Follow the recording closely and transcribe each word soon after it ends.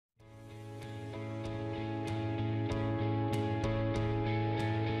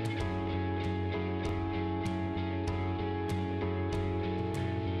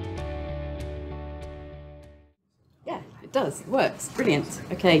it does, it works, brilliant.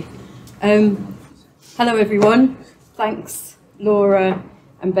 Okay. Hello everyone. Thanks Laura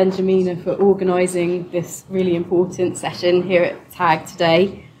and Benjamina for organising this really important session here at TAG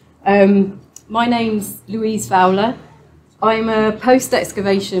today. My name's Louise Fowler. I'm a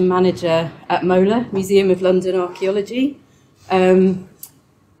post-excavation manager at MOLA, Museum of London Archaeology. That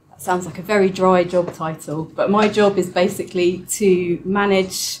sounds like a very dry job title, but my job is basically to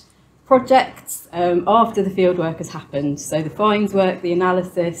manage projects after the fieldwork has happened. So the finds work, the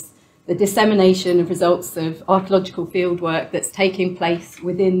analysis, the dissemination of results of archaeological fieldwork that's taking place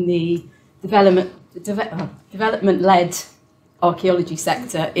within the development-led archaeology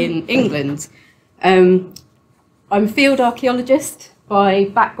sector in England. I'm a field archaeologist by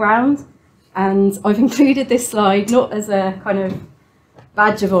background, and I've included this slide not as a kind of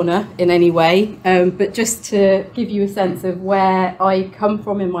badge of honour in any way, but just to give you a sense of where I come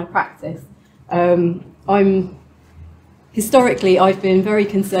from in my practice. Historically, I've been very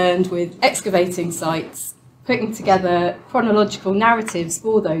concerned with excavating sites, putting together chronological narratives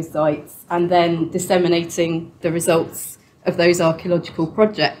for those sites, and then disseminating the results of those archaeological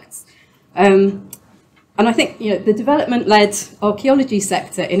projects. And I think the development-led archaeology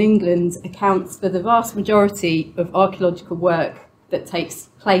sector in England accounts for the vast majority of archaeological work that takes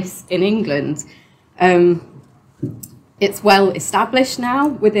place in England. It's well established now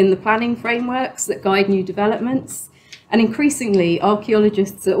within the planning frameworks that guide new developments. And increasingly,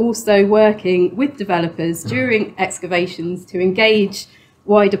 archaeologists are also working with developers during excavations to engage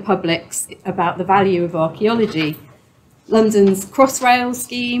wider publics about the value of archaeology. London's Crossrail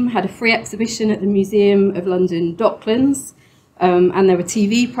scheme had a free exhibition at the Museum of London Docklands, and there were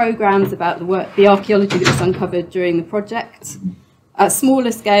TV programmes about the archaeology that was uncovered during the project. At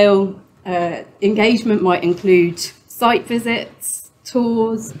smaller scale, engagement might include site visits,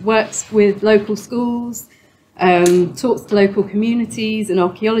 tours, works with local schools, talks to local communities and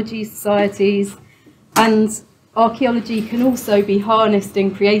archaeology societies, and archaeology can also be harnessed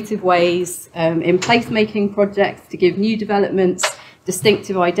in creative ways in placemaking projects to give new developments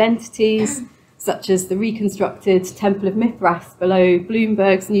distinctive identities, such as the reconstructed Temple of Mithras below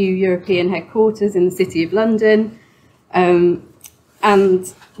Bloomberg's new European headquarters in the City of London,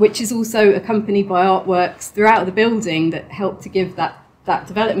 and which is also accompanied by artworks throughout the building that help to give that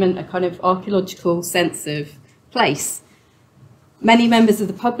development a kind of archaeological sense of place. Many members of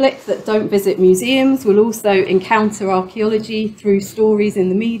the public that don't visit museums will also encounter archaeology through stories in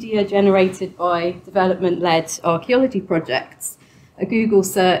the media generated by development-led archaeology projects. A Google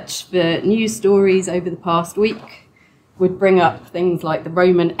search for news stories over the past week would bring up things like the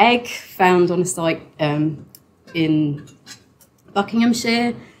Roman egg found on a site in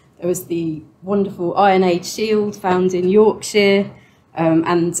Buckinghamshire. There was the wonderful Iron Age shield found in Yorkshire,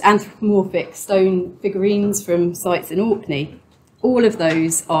 and anthropomorphic stone figurines from sites in Orkney. All of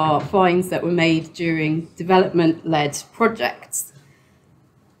those are finds that were made during development-led projects.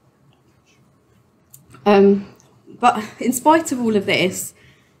 But in spite of all of this,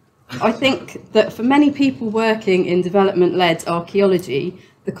 I think that for many people working in development-led archaeology,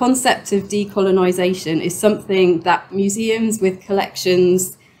 the concept of decolonisation is something that museums with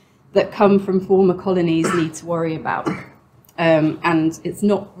collections that come from former colonies need to worry about. And it's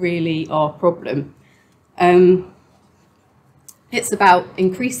not really our problem. It's about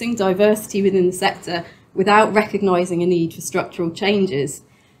increasing diversity within the sector without recognising a need for structural changes.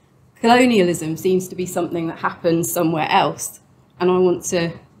 Colonialism seems to be something that happens somewhere else, and I want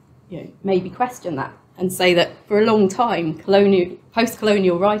to maybe question that and say that for a long time,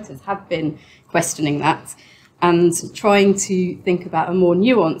 post-colonial writers have been questioning that and trying to think about a more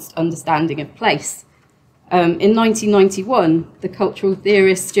nuanced understanding of place. In 1991, the cultural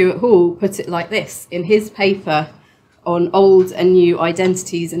theorist Stuart Hall put it like this in his paper on old and new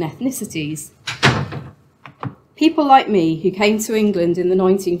identities and ethnicities. People like me who came to England in the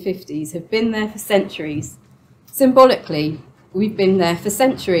 1950s have been there for centuries. Symbolically, we've been there for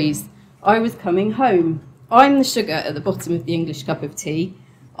centuries. I was coming home. I'm the sugar at the bottom of the English cup of tea.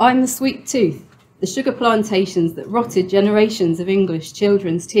 I'm the sweet tooth, the sugar plantations that rotted generations of English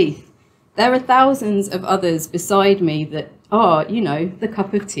children's teeth. There are thousands of others beside me that are, the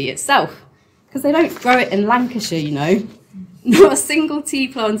cup of tea itself. Because they don't grow it in Lancashire, Not a single tea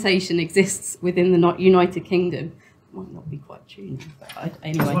plantation exists within the United Kingdom. Might not be quite true, but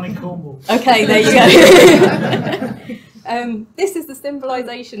anyway. There's one in Cornwall. Okay, there you go. This is the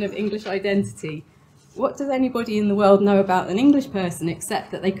symbolisation of English identity. What does anybody in the world know about an English person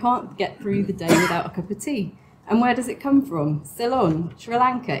except that they can't get through the day without a cup of tea? And where does it come from? Ceylon, Sri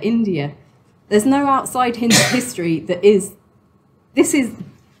Lanka, India. There's no outside history that is... This is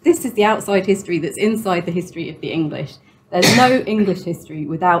the outside history that's inside the history of the English. There's no English history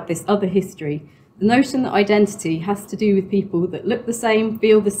without this other history. The notion that identity has to do with people that look the same,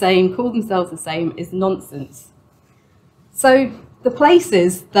 feel the same, call themselves the same is nonsense. So the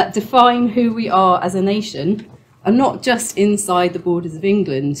places that define who we are as a nation are not just inside the borders of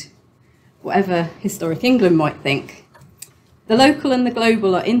England, whatever historic England might think. The local and the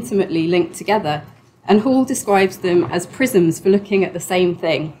global are intimately linked together, and Hall describes them as prisms for looking at the same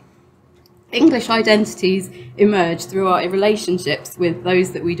thing. English identities emerge through our relationships with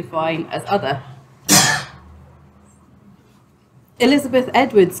those that we define as other. Elizabeth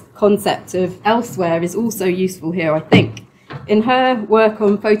Edwards' concept of elsewhere is also useful here, I think. In her work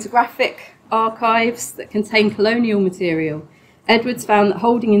on photographic archives that contain colonial material, Edwards found that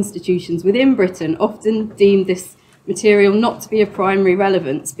holding institutions within Britain often deemed this material not to be of primary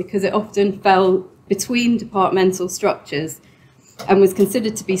relevance because it often fell between departmental structures and was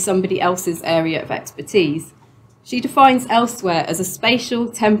considered to be somebody else's area of expertise. She defines elsewhere as a spatial,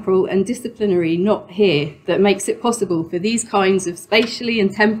 temporal and disciplinary not here that makes it possible for these kinds of spatially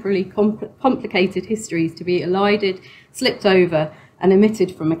and temporally complicated histories to be elided, slipped over and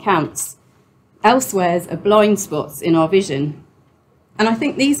omitted from accounts. Elsewheres are blind spots in our vision. And I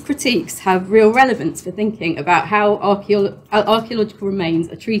think these critiques have real relevance for thinking about how archaeological remains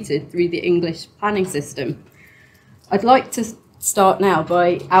are treated through the English planning system. I'd like to start now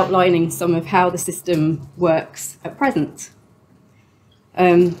by outlining some of how the system works at present.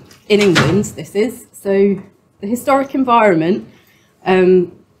 In England, this is. So the historic environment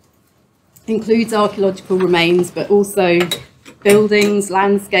includes archaeological remains, but also buildings,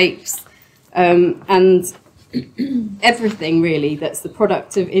 landscapes, and everything really that's the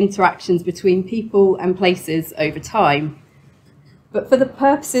product of interactions between people and places over time. But for the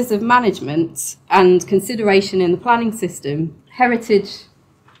purposes of management and consideration in the planning system, heritage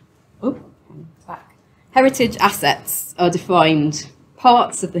assets are defined,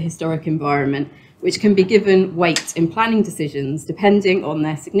 parts of the historic environment, which can be given weight in planning decisions depending on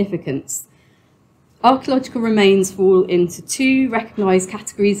their significance. Archaeological remains fall into two recognised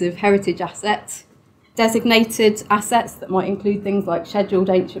categories of heritage assets: designated assets that might include things like scheduled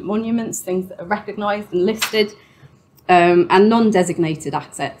ancient monuments, things that are recognised and listed, and non-designated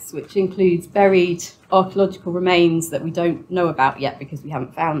assets, which includes buried archaeological remains that we don't know about yet because we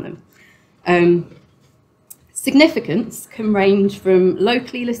haven't found them. Significance can range from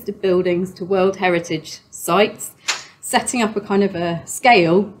locally listed buildings to World Heritage sites, setting up a kind of a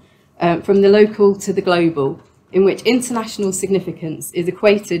scale from the local to the global, in which international significance is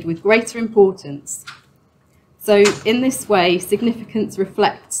equated with greater importance. So in this way, significance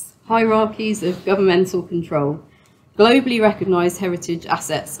reflects hierarchies of governmental control. Globally recognised heritage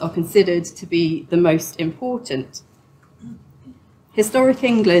assets are considered to be the most important. Historic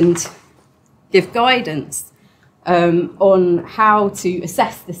England give guidance on how to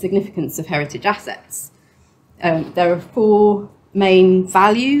assess the significance of heritage assets. There are four main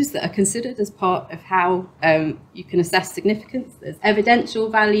values that are considered as part of how you can assess significance. There's evidential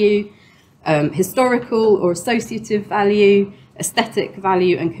value, historical or associative value, aesthetic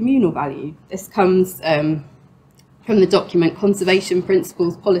value, and communal value. This comes from the document Conservation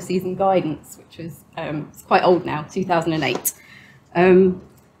Principles, Policies and Guidance, which was it's quite old now, 2008.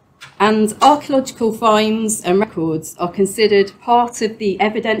 And archaeological finds and records are considered part of the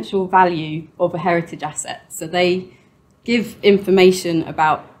evidential value of a heritage asset. So they give information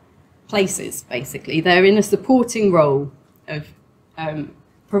about places, basically. They're in a supporting role of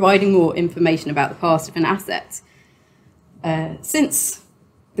providing more information about the past of an asset. Since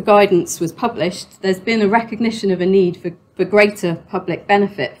the guidance was published, there's been a recognition of a need for greater public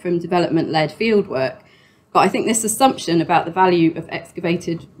benefit from development-led fieldwork. But I think this assumption about the value of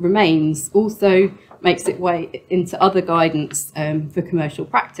excavated remains also makes its way into other guidance for commercial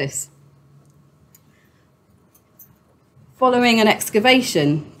practice. Following an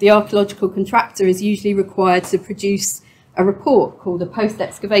excavation, the archaeological contractor is usually required to produce a report called a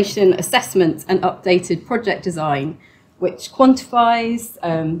post-excavation assessment and updated project design, which quantifies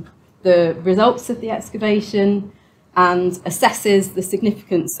the results of the excavation and assesses the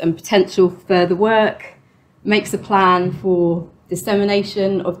significance and potential for further work, makes a plan for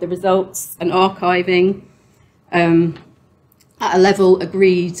dissemination of the results and archiving at a level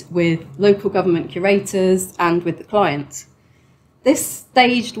agreed with local government curators and with the client. This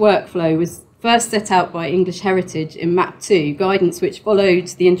staged workflow was first set out by English Heritage in Map 2, guidance which followed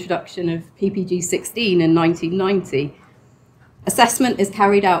the introduction of PPG 16 in 1990. Assessment is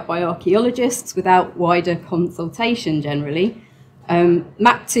carried out by archaeologists without wider consultation generally.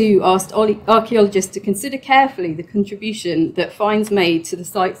 Map 2 asked archaeologists to consider carefully the contribution that finds made to the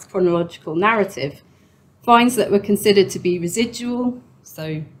site's chronological narrative. finds that were considered to be residual,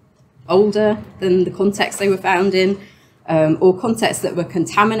 so older than the context they were found in, or contexts that were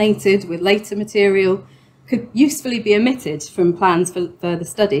contaminated with later material, could usefully be omitted from plans for further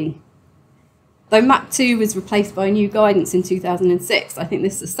study. Though Map 2 was replaced by new guidance in 2006, I think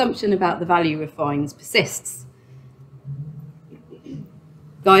this assumption about the value of finds persists.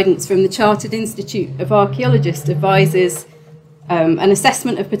 Guidance from the Chartered Institute of Archaeologists advises an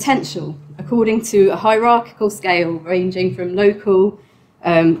assessment of potential according to a hierarchical scale ranging from local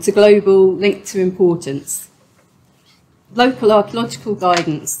to global, linked to importance. Local archaeological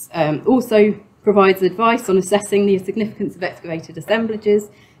guidance also provides advice on assessing the significance of excavated assemblages.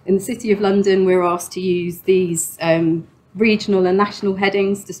 In the City of London, we're asked to use these regional and national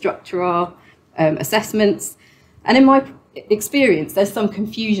headings to structure our assessments. And in my experience, there's some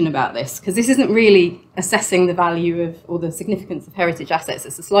confusion about this, because this isn't really assessing the value of or the significance of heritage assets.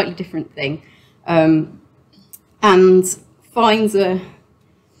 It's a slightly different thing. And finds are,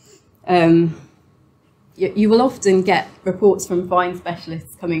 you will often get reports from find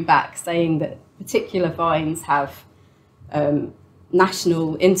specialists coming back saying that particular finds have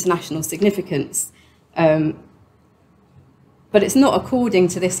national, international significance. But it's not according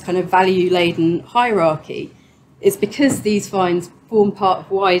to this kind of value-laden hierarchy. It's because these finds form part of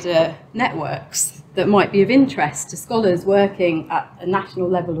wider networks that might be of interest to scholars working at a national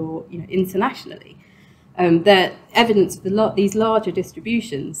level or internationally. They're evidence of these larger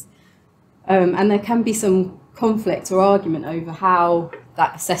distributions. And there can be some conflict or argument over how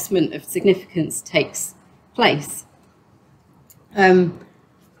that assessment of significance takes place.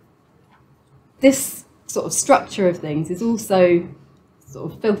 This sort of structure of things is also sort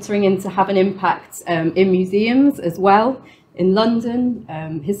of filtering in to have an impact in museums as well. In London,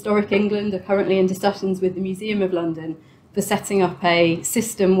 Historic England are currently in discussions with the Museum of London for setting up a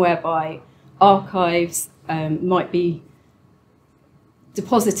system whereby archives might be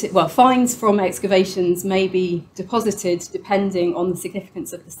deposited, well, finds from excavations may be deposited depending on the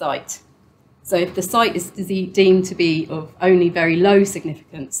significance of the site. So if the site is deemed to be of only very low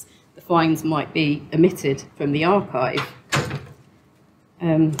significance, the finds might be omitted from the archive.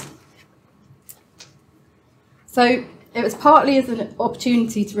 So it was partly as an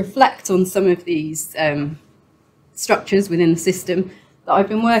opportunity to reflect on some of these structures within the system that I've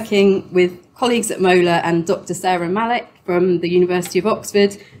been working with colleagues at MOLA and Dr. Sarah Malik from the University of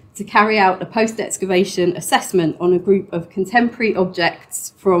Oxford to carry out a post-excavation assessment on a group of contemporary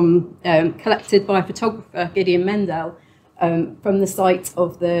objects from collected by photographer Gideon Mendel from the site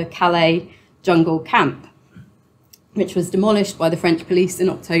of the Calais Jungle camp, which was demolished by the French police in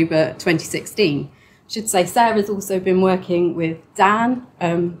October 2016. I should say Sarah's also been working with Dan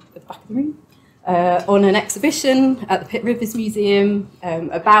at the back of the room on an exhibition at the Pitt Rivers Museum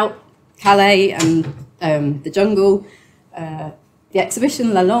about Calais and the jungle. The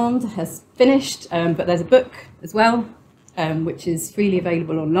exhibition Lalande has finished, but there's a book as well, which is freely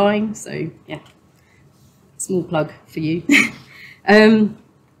available online. So yeah, small plug for you.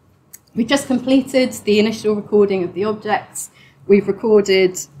 We've just completed the initial recording of the objects. We've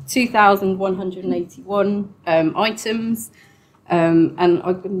recorded 2,181 items, and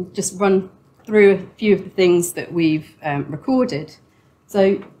I can just run through a few of the things that we've recorded.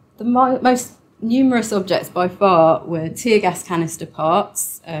 So the most numerous objects by far were tear gas canister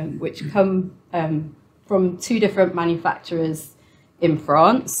parts, which come from two different manufacturers in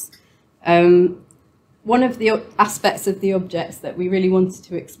France. One of the aspects of the objects that we really wanted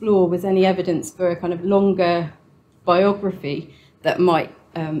to explore was any evidence for a kind of longer biography that might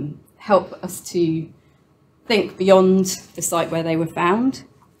help us to think beyond the site where they were found.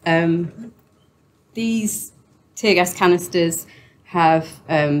 These tear gas canisters have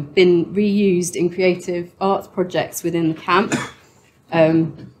been reused in creative arts projects within the camp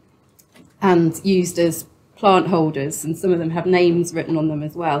and used as plant holders, and some of them have names written on them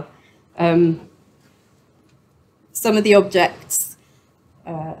as well. Some of the objects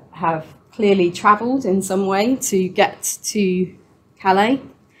have clearly travelled in some way to get to Calais.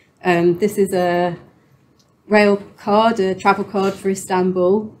 This is a rail card, a travel card for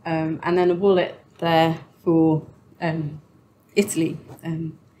Istanbul, and then a wallet there for Italy.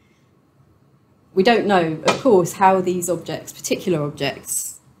 We don't know, of course, how these objects, particular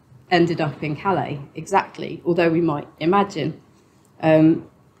objects, ended up in Calais exactly, although we might imagine.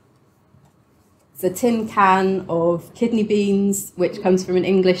 It's a tin can of kidney beans, which comes from an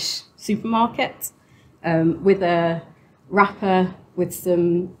English supermarket, with a wrapper with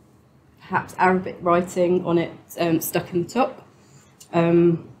some perhaps Arabic writing on it stuck in the top.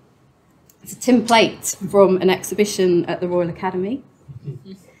 It's a tin plate from an exhibition at the Royal Academy.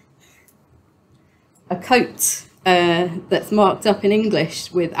 a coat that's marked up in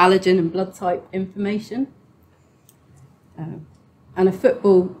English with allergen and blood type information, and a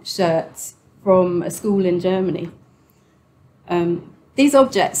football shirt from a school in Germany. These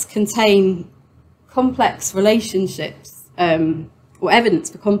objects contain complex relationships, or evidence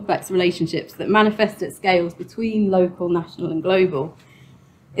for complex relationships that manifest at scales between local, national and global.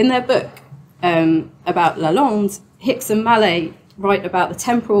 In their book about Lalande, Hicks and Mallet write about the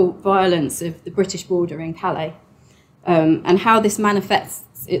temporal violence of the British border in Calais, and how this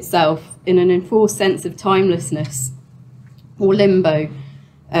manifests itself in an enforced sense of timelessness or limbo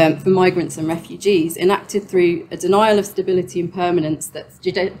for migrants and refugees, enacted through a denial of stability and permanence that's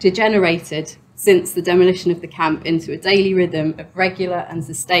degenerated since the demolition of the camp into a daily rhythm of regular and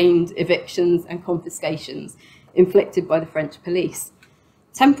sustained evictions and confiscations inflicted by the French police.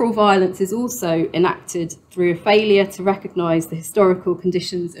 Temporal violence is also enacted through a failure to recognise the historical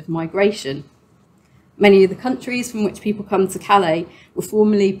conditions of migration. Many of the countries from which people come to Calais were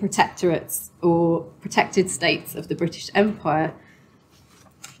formerly protectorates or protected states of the British Empire.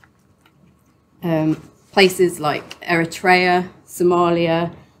 Places like Eritrea,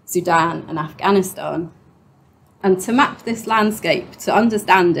 Somalia, Sudan and Afghanistan. And to map this landscape, to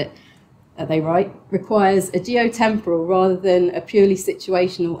understand it, they write, requires a geotemporal rather than a purely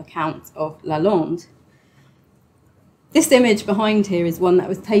situational account of Lalande. This image behind here is one that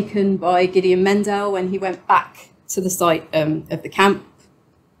was taken by Gideon Mendel when he went back to the site of the camp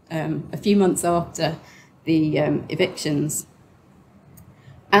a few months after the evictions.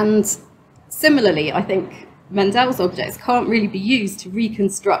 And similarly, I think Mendel's objects can't really be used to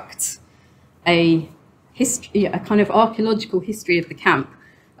reconstruct a kind of archaeological history of the camp,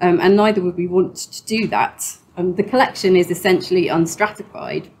 and neither would we want to do that. The collection is essentially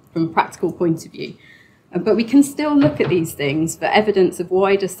unstratified from a practical point of view, but we can still look at these things for evidence of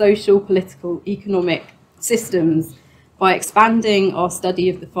wider social, political, economic systems by expanding our study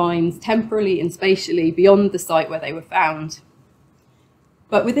of the finds temporally and spatially beyond the site where they were found.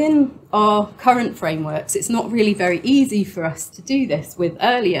 But within our current frameworks, it's not really very easy for us to do this with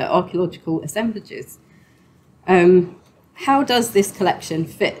earlier archaeological assemblages. How does this collection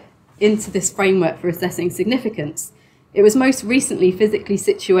fit into this framework for assessing significance? It was most recently physically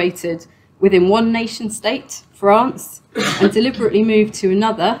situated within one nation state, France, and deliberately moved to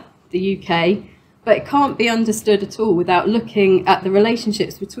another, the UK, but it can't be understood at all without looking at the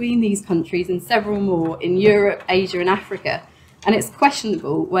relationships between these countries and several more in Europe, Asia and Africa. And it's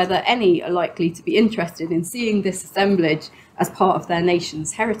questionable whether any are likely to be interested in seeing this assemblage as part of their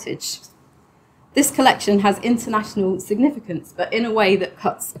nation's heritage. This collection has international significance, but in a way that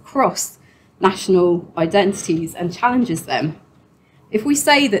cuts across national identities and challenges them. If we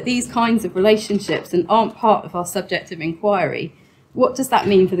say that these kinds of relationships aren't part of our subject of inquiry, what does that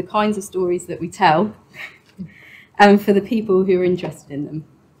mean for the kinds of stories that we tell and for the people who are interested in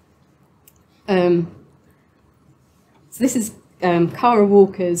them? So this is Cara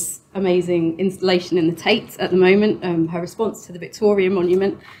Walker's amazing installation in the Tate at the moment, her response to the Victoria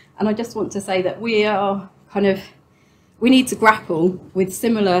Monument. And I just want to say that we need to grapple with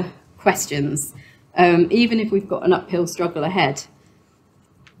similar questions, even if we've got an uphill struggle ahead.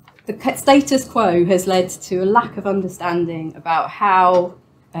 The status quo has led to a lack of understanding about how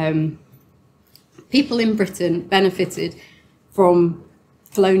people in Britain benefited from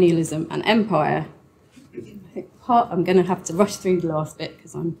colonialism and empire. I'm going to have to rush through the last bit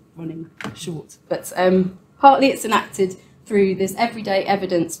because I'm running short. But partly it's enacted through this everyday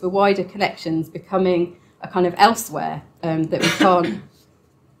evidence for wider connections becoming a kind of elsewhere that we can't,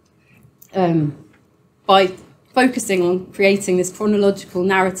 by focusing on creating this chronological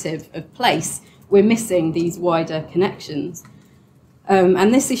narrative of place, we're missing these wider connections.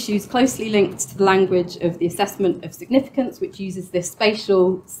 And this issue is closely linked to the language of the assessment of significance, which uses this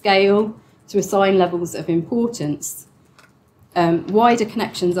spatial scale to assign levels of importance. Wider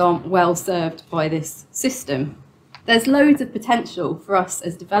connections aren't well served by this system. There's loads of potential for us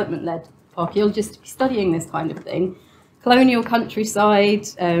as development-led archaeologists to be studying this kind of thing. Colonial countryside,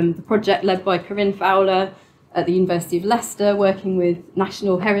 the project led by Corinne Fowler at the University of Leicester, working with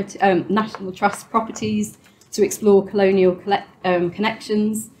National Trust properties to explore colonial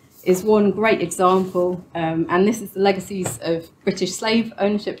connections, is one great example. And this is the Legacies of British Slave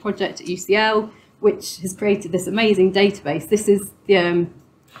Ownership project at UCL, which has created this amazing database. This is the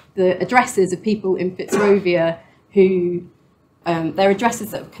addresses of people in Fitzrovia who, their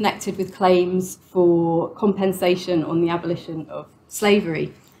addresses that are connected with claims for compensation on the abolition of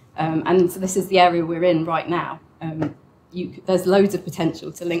slavery. And so this is the area we're in right now. There's loads of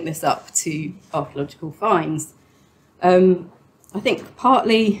potential to link this up to archaeological finds. I think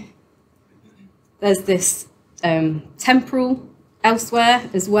partly there's this temporal elsewhere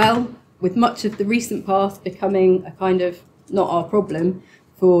as well, with much of the recent past becoming a kind of not our problem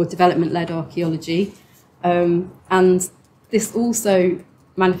for development-led archaeology. And this also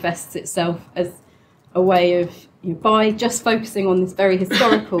manifests itself as a way of, by just focusing on this very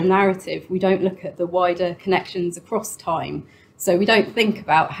historical narrative, we don't look at the wider connections across time. So we don't think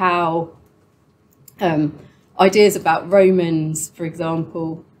about how ideas about Romans, for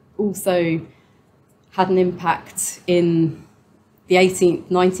example, also had an impact in the 18th,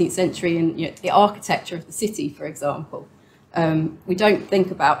 19th century in the architecture of the city, for example. We don't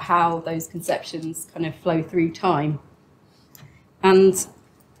think about how those conceptions kind of flow through time. And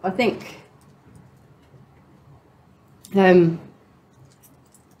I think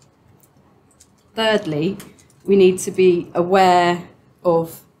thirdly, we need to be aware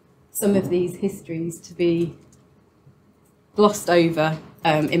of some of these histories to be glossed over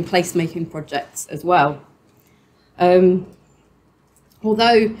in placemaking projects as well.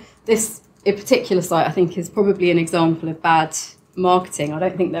 Although this particular site, I think, is probably an example of bad marketing. I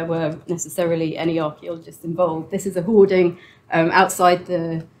don't think there were necessarily any archaeologists involved. This is a hoarding outside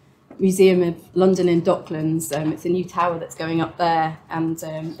the Museum of London in Docklands. It's a new tower that's going up there, and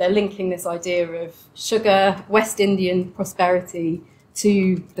they're linking this idea of sugar, West Indian prosperity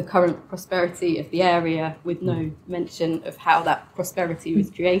to the current prosperity of the area, with no mention of how that prosperity was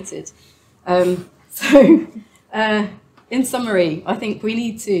created. In summary, I think we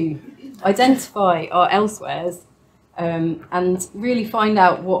need to identify our elsewheres and really find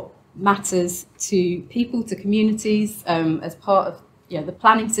out what matters to people, to communities, as part of the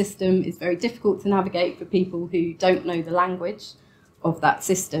planning system is very difficult to navigate for people who don't know the language of that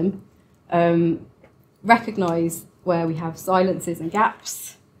system. Recognise where we have silences and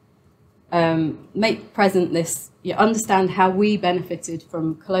gaps. Make present this, understand how we benefited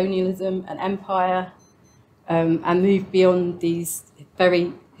from colonialism and empire, and move beyond these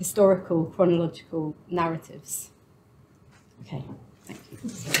very historical, chronological narratives. Okay, thank you.